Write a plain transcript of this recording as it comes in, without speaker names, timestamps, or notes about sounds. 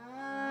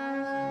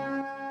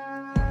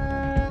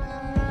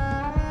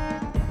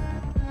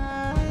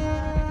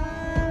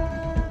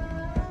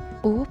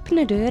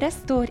Åpne dører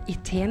står i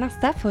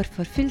tjeneste for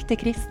forfulgte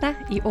kristne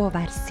i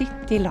over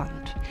 70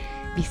 land.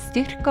 Vi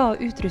styrker og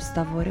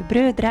utruster våre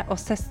brødre og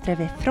søstre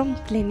ved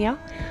frontlinja,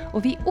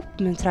 og vi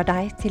oppmuntrer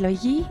dem til å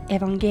gi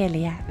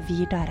evangeliet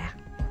videre.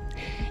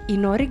 I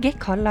Norge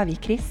kaller vi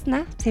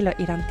kristne til å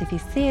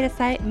identifisere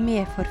seg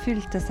med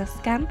forfulgte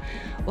søsken,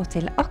 og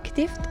til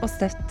aktivt å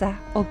støtte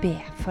og be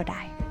for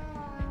dem.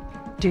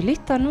 Du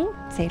lytter nå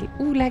til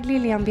Oleg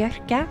Lillian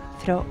Bjørke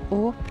fra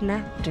Åpne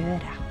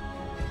dører.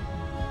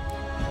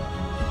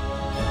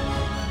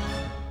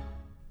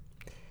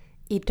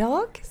 I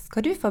dag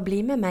skal du få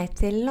bli med meg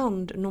til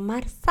land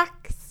nummer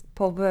 6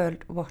 på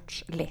World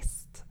Watch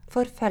List,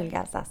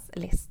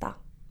 forfølgelseslista.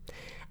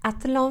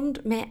 Et land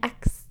med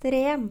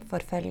ekstrem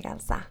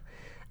forfølgelse.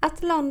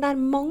 Et land der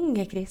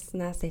mange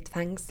kristne sitter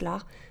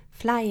fengslet,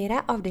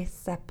 flere av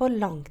disse på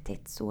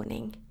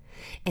langtidssoning.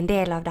 En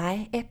del av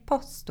dem er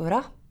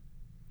pastorer.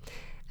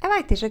 Jeg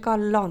vet ikke hva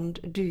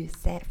land du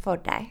ser for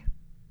deg.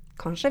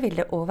 Kanskje vil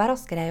det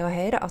overraske deg å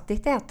høre at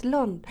dette er et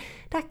land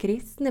der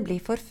kristne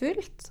blir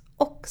forfulgt,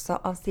 også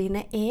av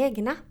sine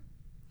egne.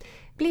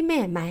 Bli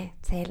med meg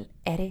til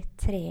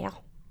Eritrea.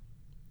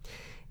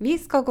 Vi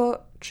skal gå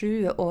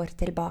 20 år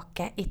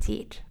tilbake i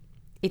tid.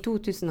 I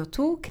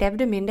 2002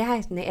 krevde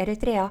myndighetene i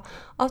Eritrea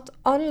at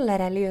alle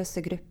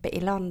religiøse grupper i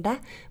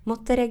landet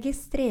måtte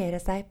registrere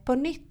seg på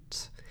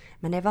nytt,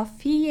 men det var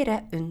 4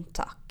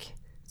 unntak.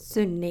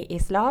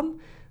 Sunni-islam,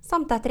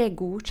 samt de 3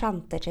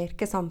 godkjente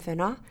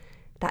kirkesamfunnene,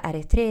 de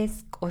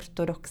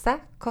eritreisk-ortodokse,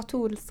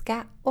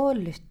 katolske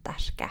og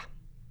lutherske.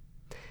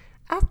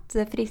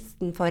 Etter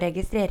fristen for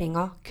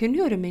registreringen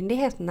kunngjorde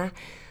myndighetene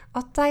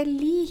at de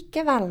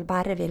likevel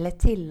bare ville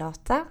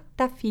tillate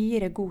de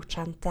 4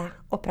 godkjente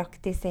å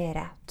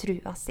praktisere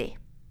trua si.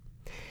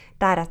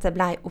 Deretter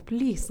ble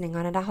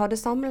opplysningene de hadde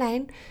samlet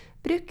inn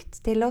brukt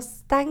til å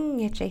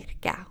stenge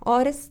kirker og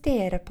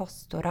arrestere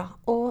pastorer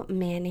og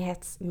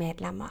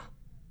menighetsmedlemmer.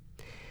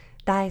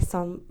 De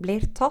som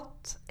blir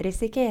tatt,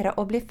 risikerer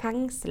å bli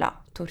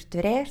fengslet,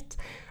 torturert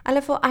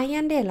eller få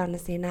eiendelene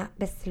sine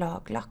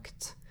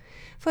beslaglagt.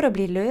 For å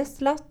bli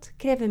løslatt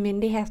krever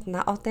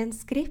myndighetene at en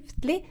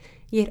skriftlig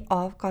gir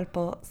avkall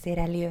på sin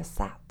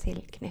religiøse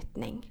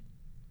tilknytning.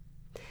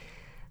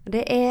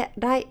 Det er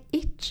de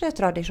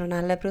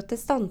ikke-tradisjonelle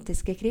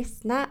protestantiske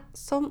kristne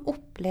som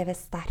opplever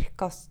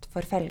sterkest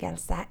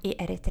forfølgelse i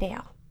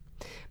Eritrea.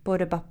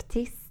 Både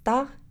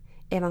baptister,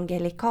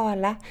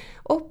 evangelikale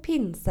og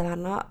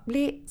pinsevenner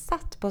blir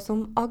sett på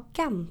som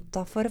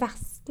agenter for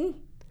Vesten.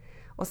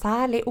 Og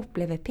særlig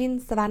opplever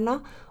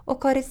pinsevenner og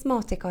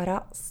karismatikere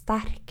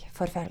sterk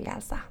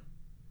forfølgelse.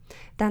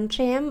 Den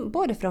kommer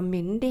både fra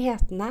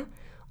myndighetene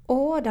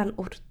og den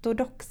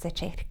ortodokse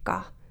kirka,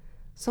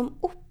 som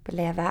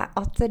opplever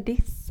at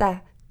disse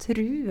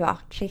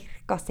truer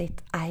kirka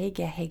sitt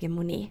eget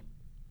hegemoni.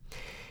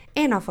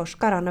 En av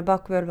forskerne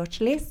bak World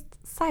Watch List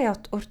sier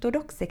at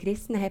ortodokse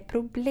kristne har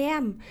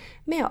problem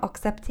med å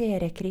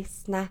akseptere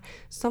kristne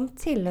som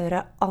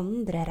tilhører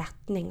andre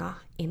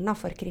retninger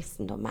innenfor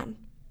kristendommen.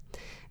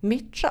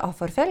 Mye av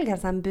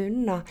forfølgelsen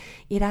bunner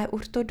i de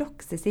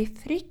ortodokse sin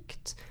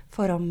frykt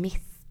for å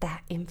miste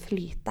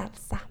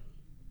innflytelse.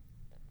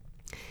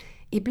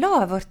 I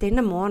bladet vårt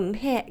denne måneden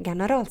har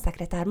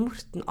generalsekretær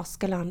Morten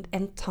Askeland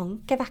en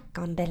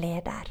tankevekkende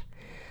leder.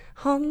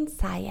 Han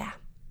sier: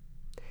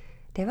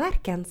 «Det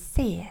hverken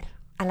ser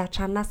eller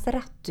kjennes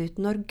rett ut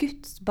når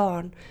Guds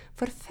barn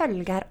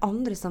forfølger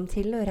andre som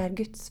tilhører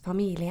Guds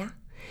familie.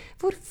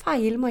 Hvor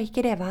feil må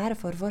ikke det være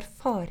for vår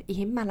far i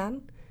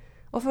himmelen?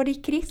 Og for de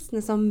kristne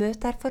som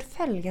møter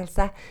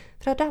forfølgelse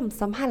fra dem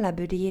som heller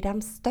burde gi dem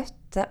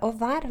støtte og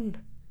vern.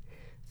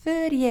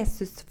 Før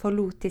Jesus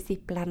forlot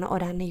disiplene og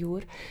denne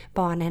jord,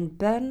 ba han en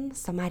bønn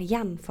som er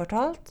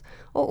gjenfortalt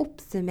og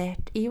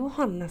oppsummert i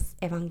Johannes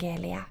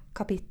evangeliet,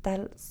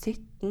 kapittel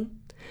 17.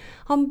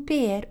 Han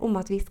ber om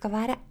at vi skal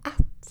være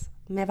ett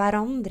med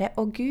hverandre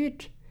og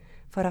Gud,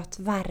 for at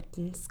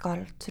verden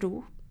skal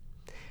tro.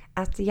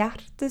 Et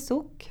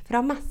hjertesukk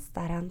fra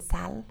mesteren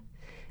selv.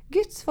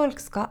 Guds folk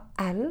skal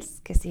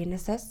elske sine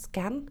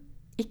søsken,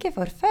 ikke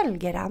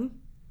forfølge dem.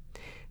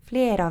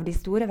 Flere av de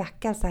store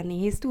vekkelsene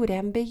i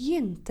historien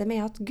begynte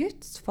med at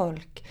Guds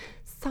folk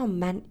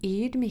sammen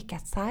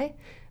ydmyket seg,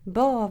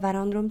 ba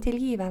hverandre om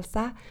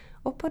tilgivelse,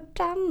 og på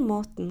den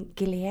måten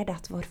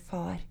gledet vår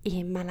far i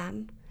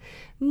himmelen.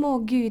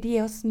 Må Gud gi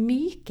oss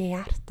myke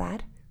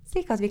hjerter,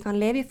 slik at vi kan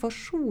leve i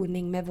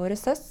forsoning med våre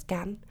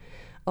søsken,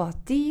 og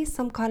at de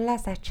som kaller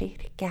seg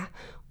kirke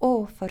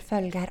og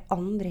forfølger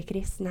andre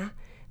kristne,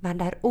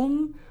 vender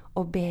om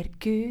og ber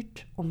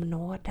Gud om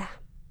nåde.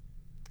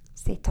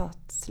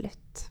 Sitat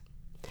slutt.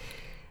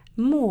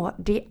 Må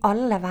de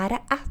alle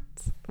være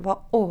ett,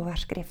 var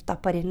overskriften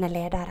på denne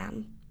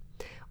lederen.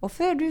 Og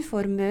før du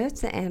får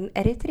møte en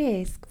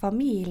eritreisk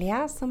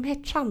familie som har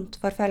kjent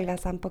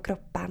forfølgelsen på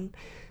kroppen,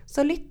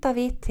 så lytter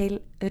vi til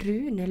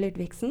Rune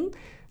Ludvigsen,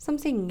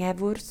 som synger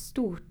Hvor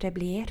stort det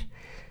blir.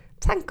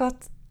 Tenk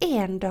at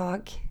en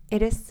dag er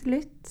det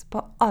slutt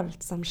på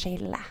alt som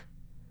skiller.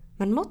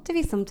 Men måtte vi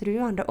som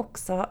truende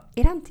også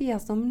i den tida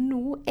som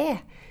nå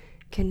er,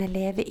 kunne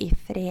leve i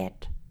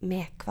fred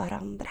med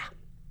hverandre.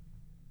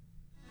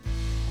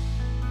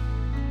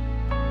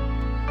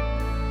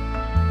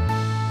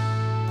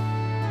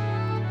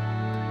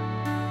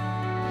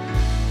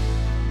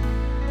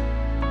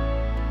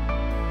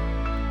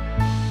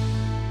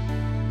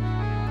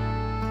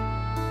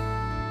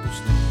 Hvor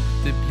stort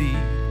det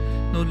blir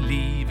når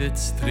livet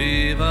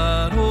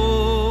strever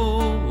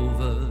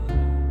over,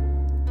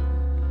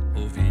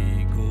 og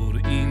vi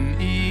går inn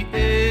i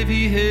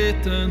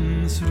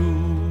evighetens ro.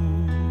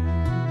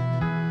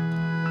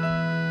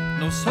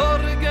 Når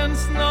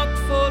sorgens natt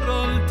for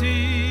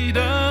alltid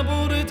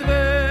bortveket,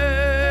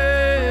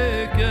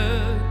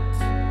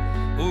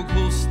 og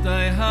hos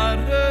deg,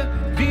 Herre,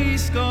 vi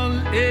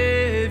skal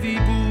evig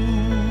bo.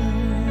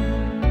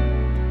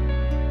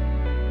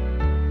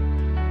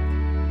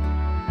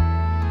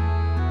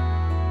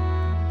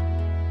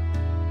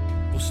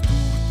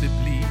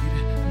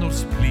 Når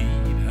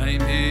splid ei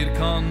mer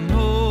kan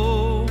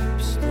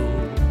oppstå,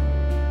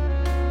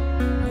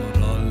 når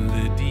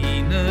alle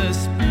dine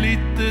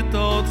splittet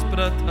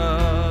adspredt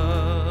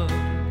her,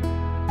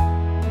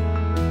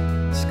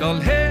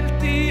 skal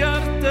helt i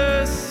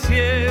hjertes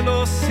sjel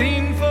og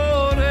sinn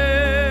forenes,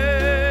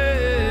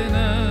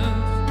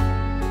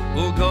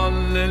 og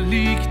alle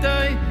lik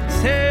deg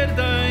ser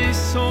deg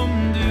som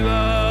du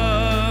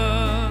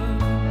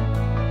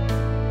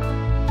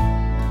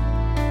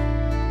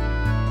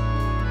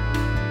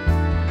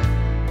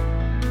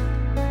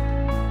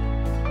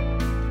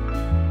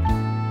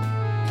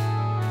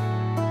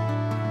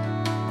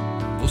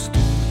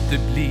det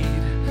blir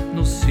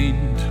når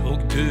synd og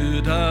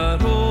død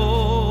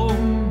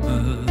omme,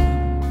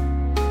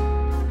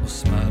 og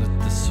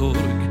smerte,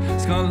 sorg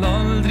skal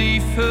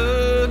aldri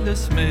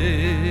føles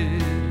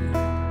mer.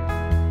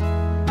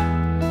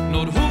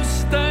 Når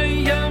hos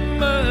deg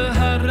hjemme,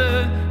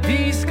 Herre,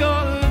 vi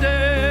skal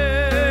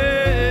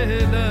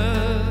dele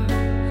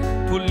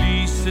på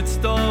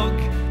lysets dag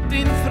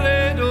din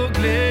fred og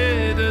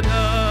glede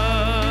der.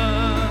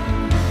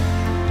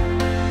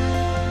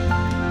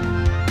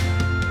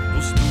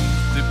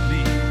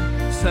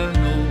 Selv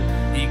nå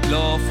i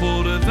glad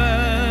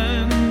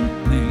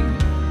forventning,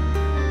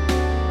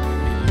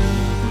 vi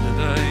lover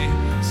deg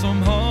som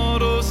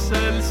har oss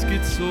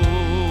elsket så.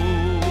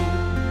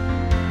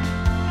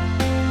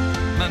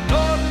 Men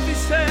når vi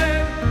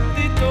ser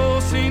ditt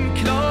åsyn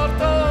klart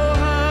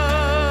og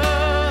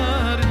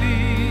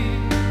herlig,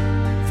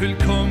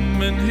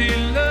 fullkommen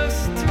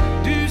hyllest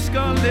du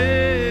skal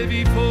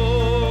leve på.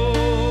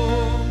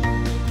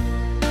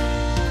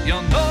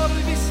 Ja, når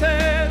vi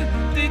ser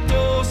ditt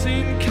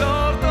åsyn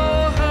klart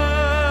og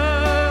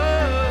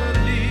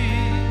herlig,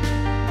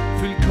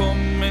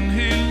 fullkommen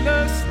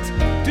hyllest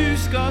du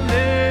skal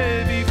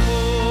leve på.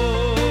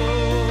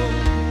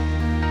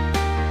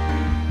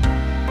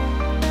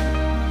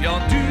 Ja,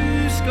 du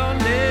skal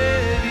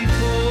leve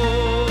på.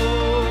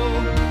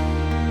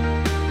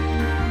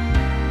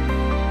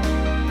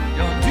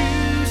 Ja, du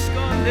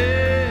skal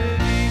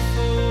leve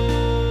på.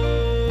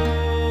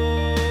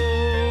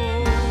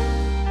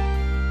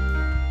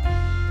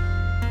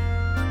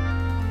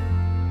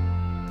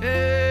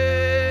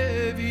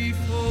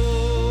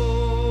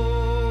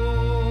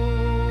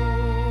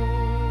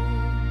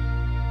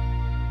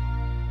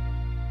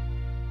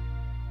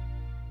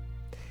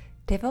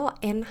 Det var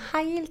en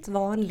helt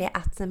vanlig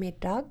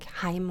ettermiddag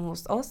hjemme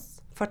hos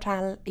oss,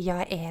 forteller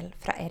Jael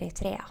fra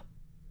Eritrea.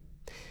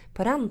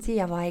 På den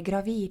tida var jeg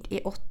gravid i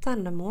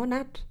 8.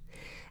 måned.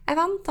 Jeg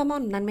ventet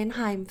mannen min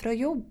hjem fra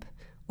jobb,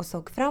 og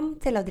så frem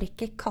til å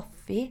drikke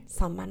kaffe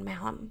sammen med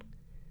han.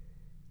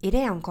 I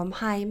det han kom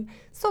hjem,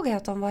 så jeg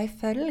at han var i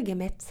følge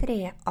med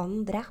 3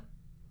 andre.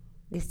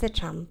 Disse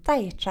kjente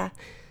jeg ikke,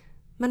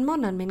 men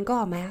mannen min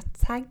ga meg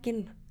et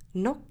tegn,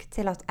 nok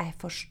til at jeg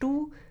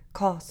forstod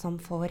hva som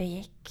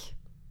foregikk.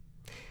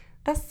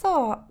 De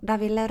sa de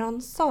ville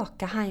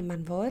ransake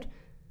heimen vår,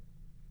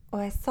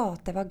 og jeg sa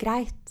at det var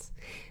greit.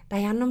 De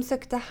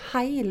gjennomsøkte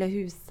hele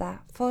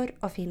huset for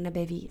å finne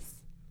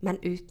bevis,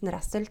 men uten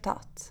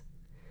resultat.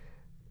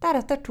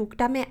 Deretter tok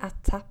de med et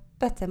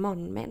teppe til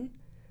mannen min,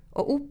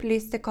 og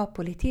opplyste hva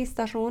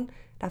politistasjon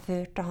de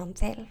førte han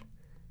til.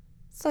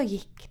 Så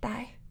gikk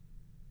de.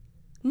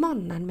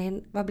 Mannen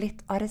min var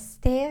blitt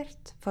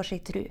arrestert for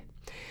sitt tro,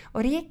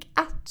 og det gikk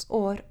 1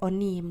 år og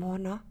 9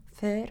 måneder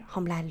før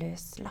han ble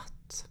løslatt.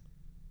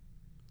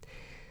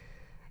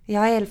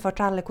 Jael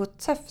forteller hvor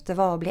tøft det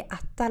var å bli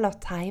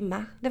etterlatt hjemme.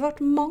 Det var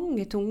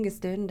mange tunge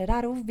stunder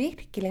der hun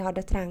virkelig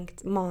hadde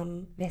trengt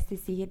mannen ved sin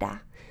side,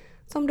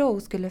 som da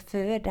hun skulle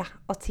føde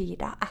og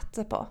tida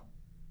etterpå.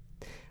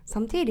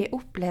 Samtidig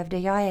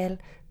opplevde Jael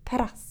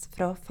press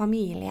fra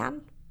familien.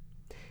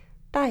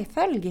 De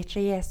følger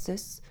ikke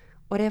Jesus,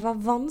 og det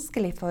var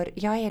vanskelig for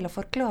Jael å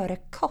forklare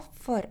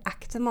hvorfor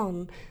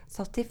ektemannen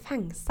satt i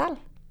fengsel.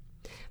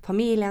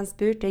 Familien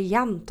spurte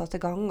gjentatte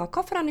ganger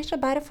hvorfor han ikke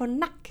bare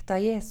fornekta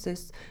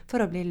Jesus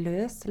for å bli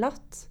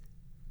løslatt.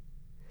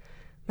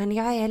 Men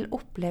Jael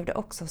opplevde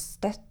også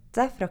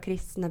støtte fra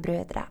kristne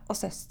brødre og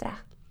søstre.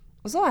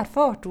 Og så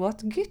erfarte hun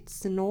at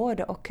Guds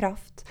nåde og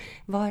kraft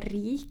var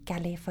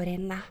rikelig for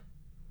henne.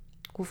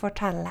 Hun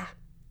forteller: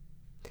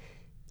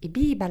 I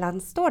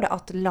Bibelen står det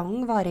at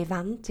langvarig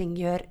venting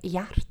gjør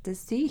hjertet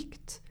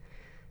sykt.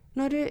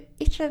 Når du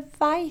ikke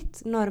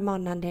vet når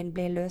mannen din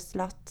blir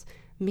løslatt,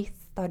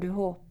 mister du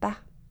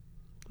håpet.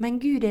 Men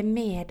Gud er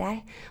med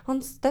deg,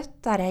 han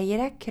støtter deg,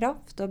 gir deg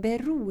kraft og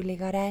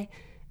beroliger deg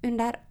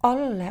under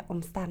alle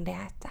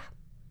omstendigheter.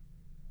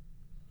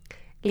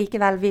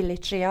 Likevel vil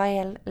ikke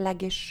Jael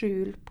legge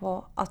skjul på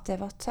at det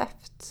var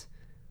tøft.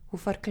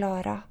 Hun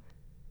forklarer: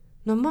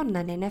 når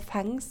mannen din er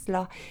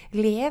fengslet,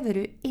 lever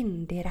du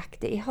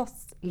indirekte i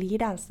hans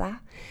lidelse.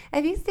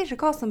 Jeg visste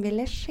ikke hva som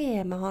ville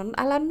skje med han,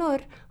 eller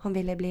når han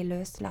ville bli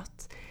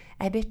løslatt.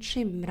 Jeg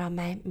bekymret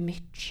meg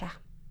mye.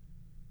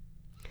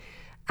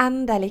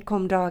 Endelig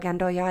kom dagen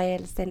da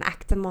Jael sin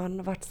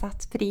ektemann ble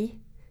satt fri.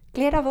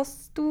 Gleden var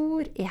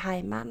stor i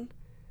heimen.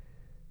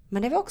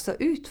 Men det var også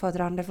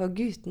utfordrende for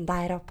gutten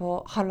deres på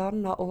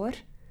 1,5 år.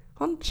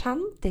 Han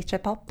kjente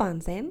ikke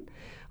pappaen sin.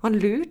 Han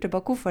lurte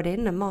på hvorfor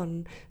denne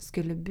mannen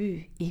skulle bo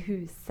i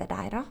huset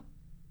deres.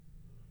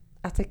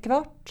 Etter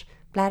hvert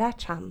ble de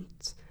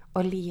kjent,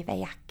 og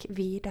livet gikk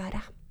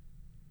videre.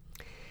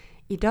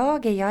 I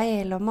dag er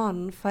Jael og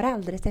mannen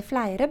foreldre til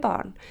flere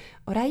barn,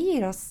 og de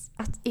gir oss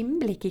et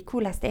innblikk i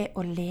hvordan det er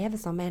å leve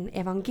som en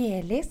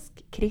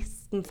evangelisk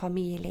kristen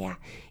familie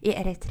i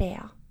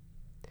Eritrea.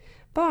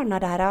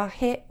 Barna deres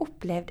har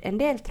opplevd en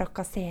del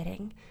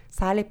trakassering,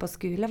 særlig på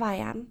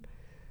skoleveien.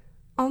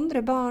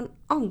 Andre barn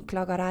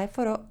anklager dem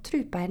for å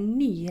tro på en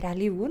ny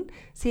religion,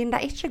 siden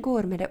de ikke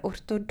går med det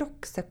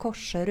ortodokse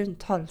korset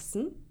rundt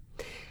halsen.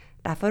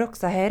 De får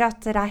også høre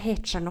at de har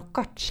ikke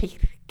noe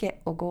kirke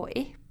å gå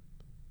i.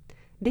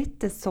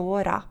 Dette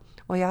sårer,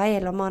 og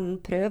Jael og mannen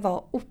prøver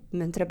å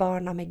oppmuntre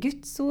barna med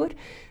Guds ord,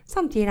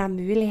 samt gir dem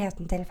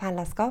muligheten til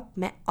fellesskap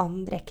med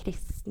andre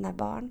kristne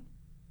barn.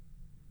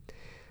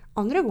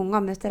 Andre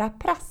ganger møter de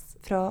press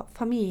fra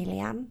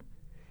familien.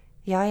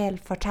 Jael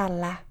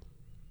forteller: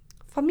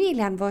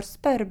 familien vår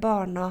spør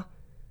barna: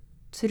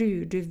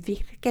 tror du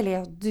virkelig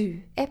at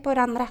du er på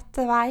den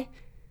rette vei?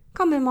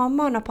 Hva med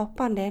mammaen og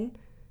pappaen din?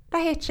 De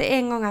har ikke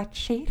engang et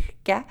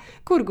kirke.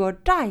 Hvor går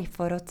de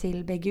for å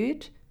tilbe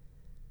Gud?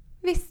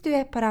 Hvis du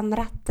er på den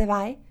rette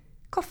vei,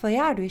 hvorfor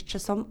gjør du ikke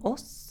som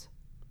oss?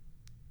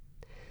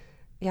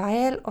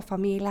 Jael og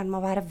familien må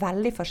være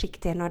veldig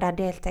forsiktige når de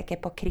deltar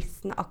på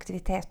kristne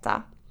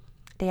aktiviteter.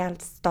 Det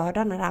gjelder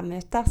stedene de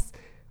møtes,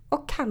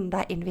 og hvem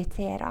de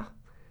inviterer.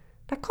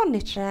 De kan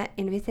ikke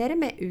invitere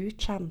med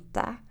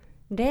ukjente.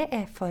 Det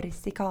er for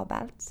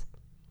risikabelt.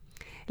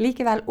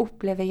 Likevel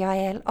opplever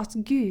Jael at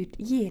Gud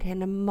gir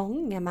henne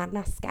mange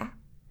mennesker.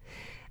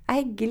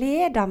 Jeg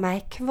gleder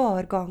meg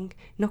hver gang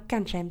noen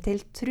kommer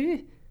til tro,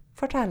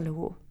 forteller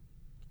hun.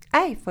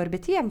 Jeg får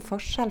bety en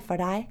forskjell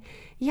for deg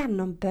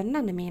gjennom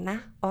bønnene mine,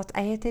 og at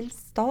jeg er til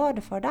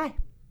stede for deg.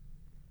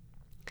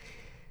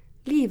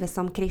 Livet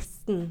som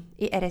kristen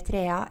i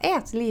Eritrea er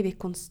et liv i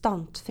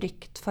konstant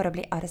frykt for å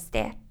bli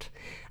arrestert.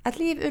 Et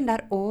liv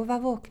under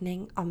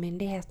overvåkning av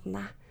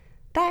myndighetene.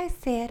 De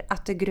ser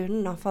etter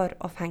grunner for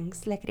å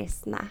fengsle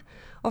kristne,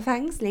 og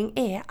fengsling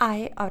er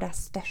en av de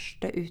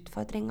største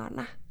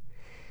utfordringene.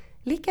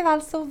 Likevel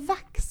så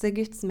vokser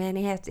Guds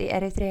menighet i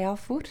Eritrea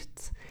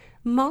fort.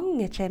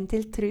 Mange kommer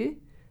til tro,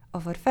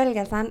 og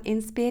forfølgelsen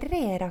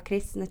inspirerer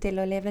kristne til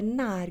å leve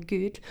nær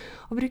Gud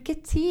og bruke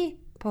tid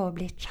på å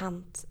bli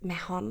kjent med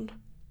Han.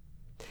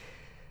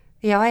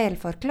 Jael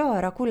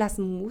forklarer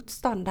hvordan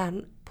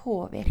motstanden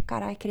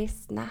påvirker de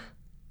kristne.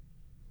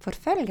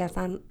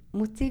 Forfølgelsen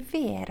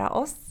motiverer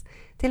oss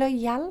til å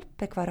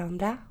hjelpe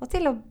hverandre og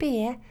til å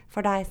be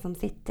for de som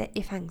sitter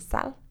i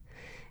fengsel.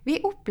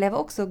 Vi opplever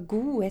også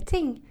gode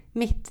ting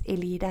midt i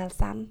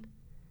lidelsen.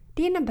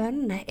 Dine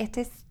bønner er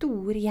til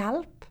stor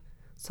hjelp,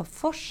 så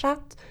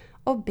fortsett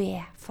å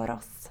be for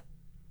oss.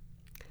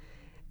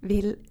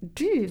 Vil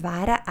du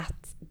være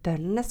et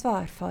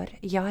bønnesvar for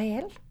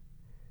Jael?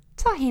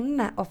 Ta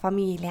henne og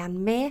familien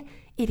med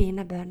i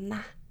dine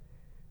bønner.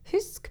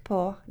 Husk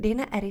på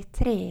dine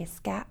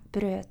eritreiske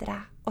brødre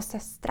og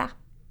søstre.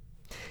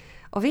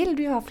 Og vil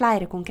du ha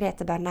flere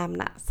konkrete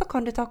bønneemner, så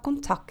kan du ta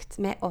kontakt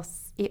med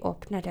oss i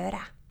Åpne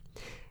dører.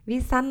 Vi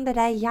sender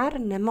deg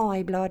gjerne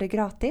Mai-bladet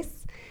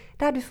gratis,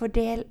 der du får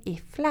del i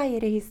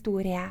flere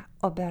historier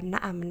og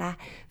bønneemner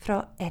fra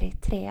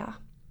Eritrea.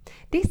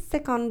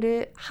 Disse kan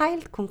du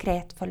helt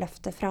konkret få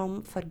løfte fram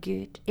for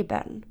Gud i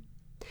bønn.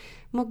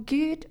 Må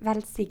Gud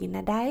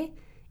velsigne deg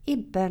i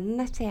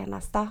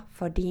bønnetjenester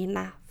for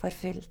dine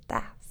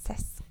forfulgte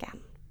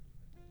søsken.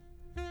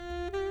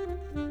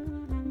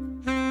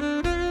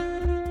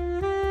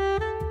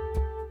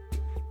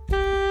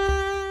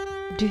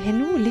 Du har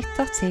nå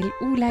lyttet til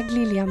Oleg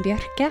Lillian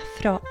Bjørke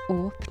fra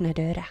Åpne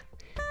dører.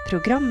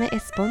 Programmet er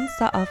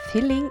sponset av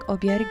Fylling og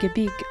Bjørge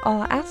Bygg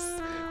AS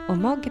og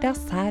Magda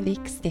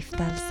Sævik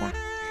Stiftelse.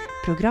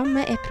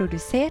 Programmet er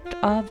produsert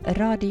av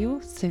Radio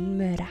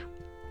Sunnmøre.